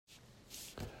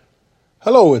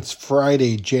Hello, it's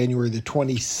Friday, January the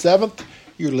 27th.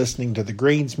 You're listening to the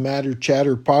Grains Matter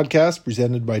Chatter podcast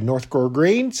presented by Northcore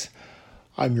Grains.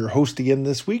 I'm your host again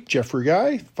this week, Jeffrey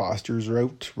Guy. Fosters are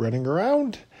out running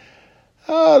around.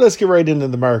 Let's get right into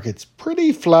the markets.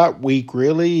 Pretty flat week,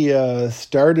 really.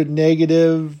 Started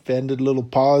negative, ended a little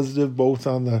positive, both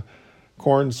on the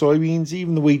corn, soybeans,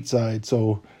 even the wheat side.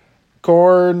 So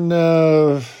corn,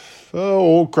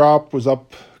 old crop was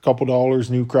up couple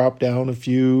dollars, new crop down a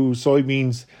few.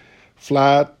 Soybeans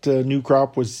flat, new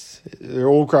crop was their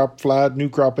old crop flat, new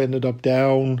crop ended up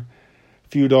down a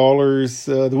few dollars.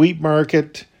 The wheat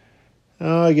market,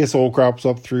 I guess old crop's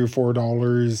up $3 or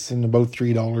 $4 and about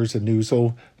 $3 a new.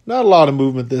 So not a lot of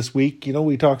movement this week. You know,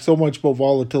 we talk so much about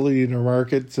volatility in our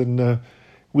markets, and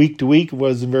week to week it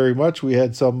wasn't very much. We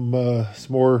had some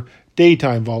more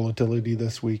daytime volatility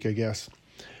this week, I guess.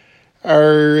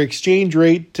 Our exchange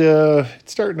rate,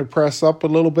 it's starting to press up a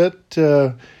little bit.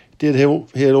 Did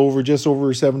hit over just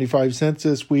over 75 cents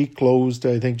this week. Closed,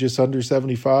 I think, just under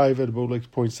 75 at about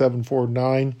like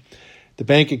 0.749. The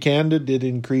Bank of Canada did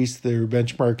increase their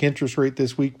benchmark interest rate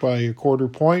this week by a quarter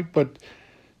point, but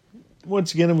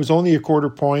once again, it was only a quarter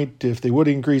point. If they would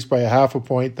increase by a half a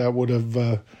point, that would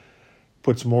have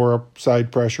put some more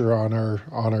upside pressure on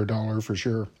our dollar for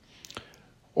sure.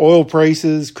 Oil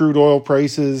prices, crude oil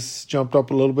prices jumped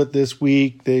up a little bit this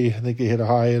week. I think they hit a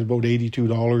high at about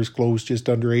 $82, closed just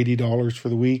under $80 for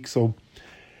the week. So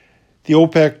the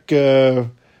OPEC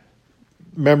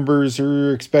members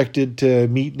are expected to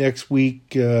meet next week.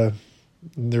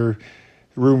 Their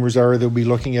rumors are they'll be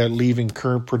looking at leaving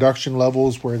current production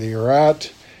levels where they are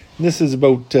at. And this is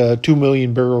about 2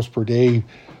 million barrels per day,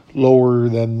 lower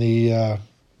than the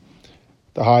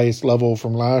highest level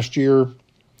from last year.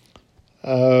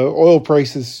 Oil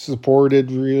prices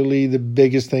supported, really. The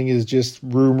biggest thing is just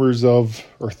rumors of,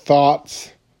 or thoughts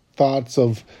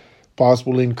of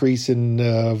possible increase in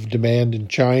demand in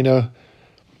China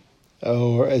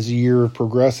as the year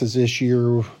progresses this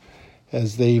year,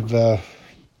 as they've,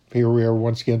 here we are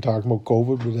once again talking about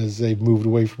COVID, but as they've moved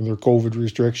away from their COVID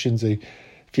restrictions, they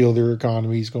feel their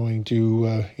economy is going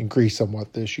to increase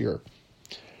somewhat this year.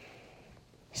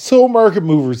 So market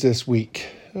movers this week.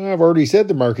 I've already said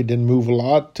the market didn't move a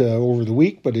lot over the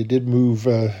week, but it did move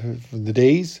for the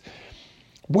days.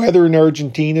 Weather in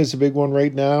Argentina is a big one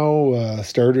right now.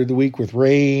 Started the week with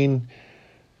rain.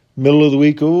 Middle of the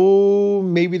week,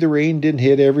 maybe the rain didn't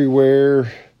hit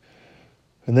everywhere.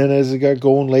 And then as it got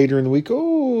going later in the week,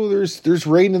 there's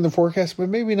rain in the forecast, but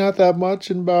maybe not that much.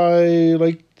 And by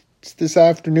like this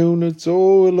afternoon, it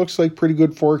looks like pretty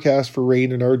good forecast for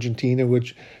rain in Argentina,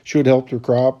 which should help their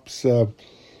crops. I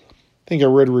think I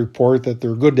read a report that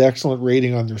their good to excellent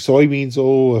rating on their soybeans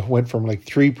went from like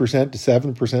 3% to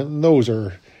 7%, and those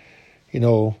are,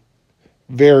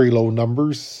 very low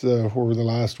numbers over the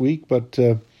last week. But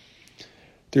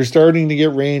they're starting to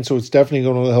get rain, so it's definitely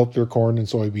going to help their corn and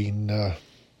soybean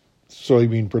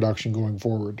production going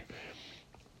forward.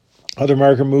 Other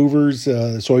market movers,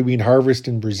 soybean harvest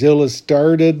in Brazil has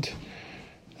started.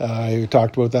 I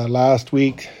talked about that last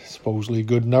week. Supposedly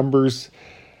good numbers.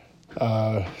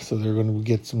 So they're going to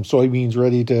get some soybeans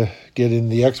ready to get in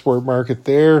the export market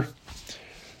there.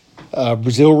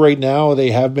 Brazil right now, they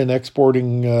have been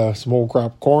exporting some old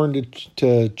crop corn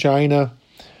to China.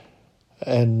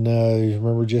 And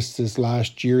remember just this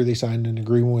last year, they signed an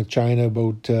agreement with China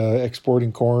about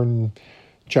exporting corn.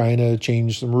 China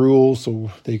changed some rules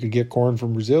so they could get corn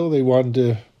from Brazil. They wanted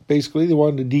to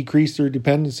decrease their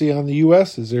dependency on the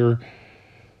U.S. as they're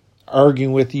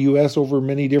arguing with the U.S. over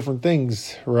many different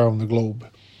things around the globe.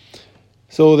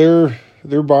 So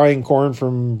they're buying corn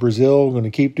from Brazil, going to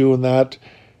keep doing that.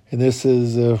 And this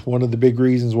is one of the big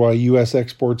reasons why U.S.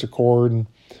 exports of corn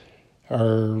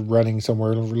are running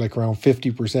somewhere like around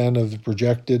 50% of the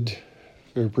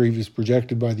previous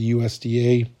projected by the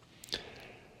USDA.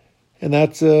 And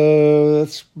that's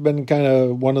been kind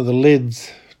of one of the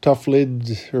tough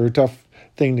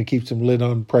thing to keep some lid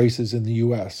on prices in the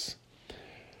U.S.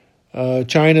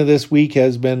 China this week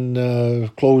has been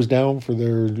closed down for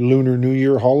their Lunar New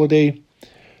Year holiday.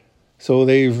 So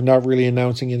they've not really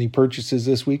announcing any purchases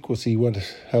this week. We'll see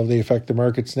how they affect the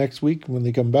markets next week when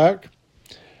they come back.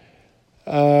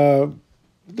 The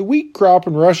wheat crop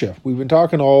in Russia. We've been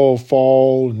talking all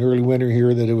fall and early winter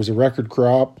here that it was a record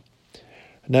crop.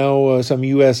 Now some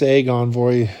U.S. ag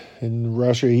envoy in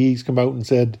Russia, he's come out and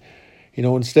said,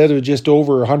 instead of just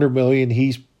over 100 million,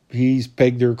 he's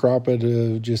pegged their crop at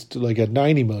just like at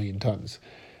 90 million tons,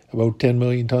 about 10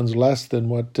 million tons less than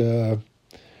what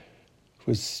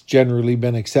was generally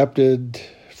been accepted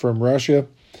from Russia.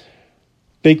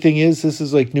 Big thing is, this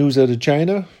is like news out of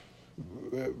China.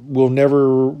 we'll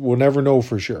never know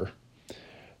for sure.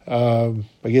 I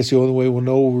guess the only way we'll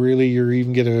know really, or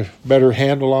even get a better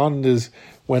handle on, is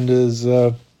when does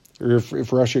or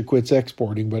if Russia quits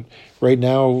exporting. But right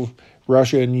now,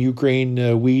 Russia and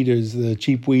Ukraine wheat is the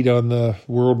cheap wheat on the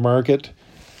world market,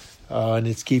 and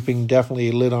it's keeping definitely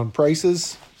a lid on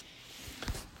prices.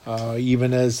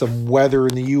 Even as some weather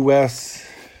in the U.S.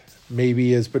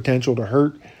 maybe has potential to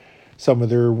hurt some of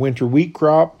their winter wheat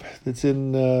crop that's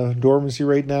in dormancy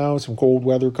right now. Some cold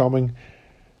weather coming.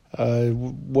 It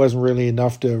wasn't really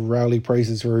enough to rally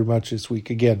prices very much this week.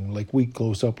 Again, like wheat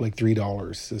close up like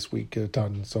 $3 this week a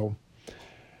ton. So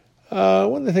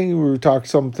one of the things we were talking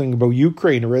something about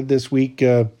Ukraine. I read this week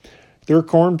their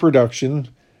corn production.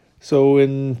 So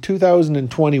in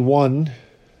 2021,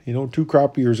 2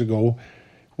 crop years ago,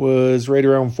 was right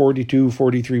around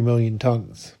 43 million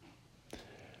tons.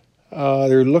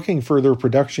 They're looking for their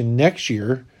production next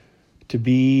year to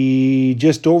be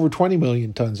just over 20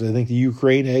 million tons. I think the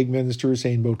Ukraine ag minister is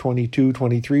saying about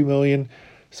 23 million.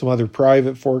 Some other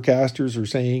private forecasters are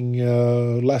saying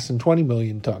less than 20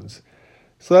 million tons.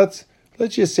 So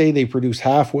let's just say they produce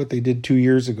half what they did 2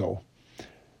 years ago.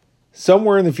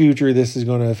 Somewhere in the future, this is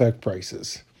going to affect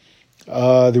prices.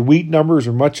 Their wheat numbers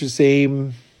are much the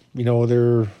same.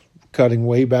 They're cutting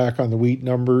way back on the wheat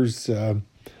numbers.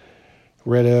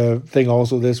 Read a thing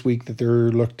also this week that they're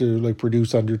looking to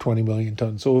produce under 20 million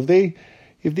tons. So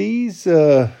if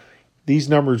these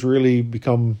numbers really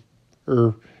become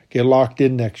or get locked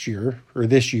in next year or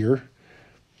this year,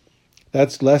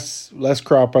 that's less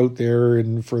crop out there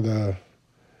and for the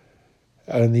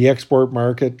in the export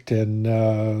market, and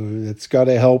it's got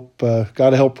to help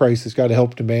prices, got to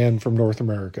help demand from North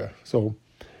America. So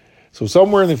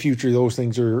somewhere in the future, those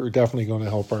things are definitely going to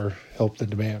help the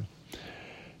demand.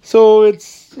 So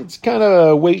it's kind of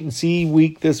a wait and see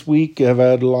week this week. I've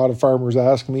had a lot of farmers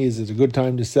ask me, is it a good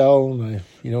time to sell? And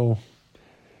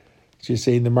just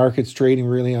saying the market's trading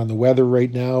really on the weather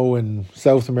right now in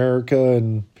South America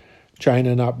and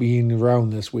China not being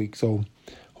around this week. So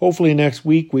hopefully next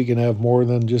week we can have more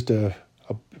than just a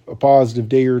positive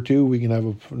day or two. We can have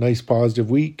a nice positive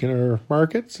week in our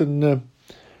markets, and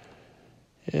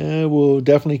we'll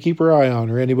definitely keep our eye on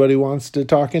her. Anybody wants to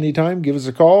talk anytime, give us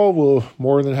a call. We're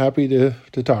more than happy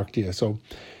to talk to you. So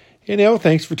anyhow,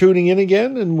 thanks for tuning in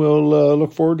again, and we'll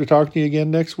look forward to talking to you again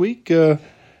next week,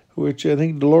 which I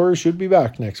think Dolores should be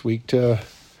back next week to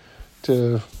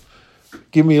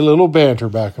give me a little banter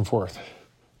back and forth.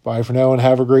 Bye for now and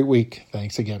have a great week.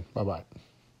 Thanks again. Bye-bye.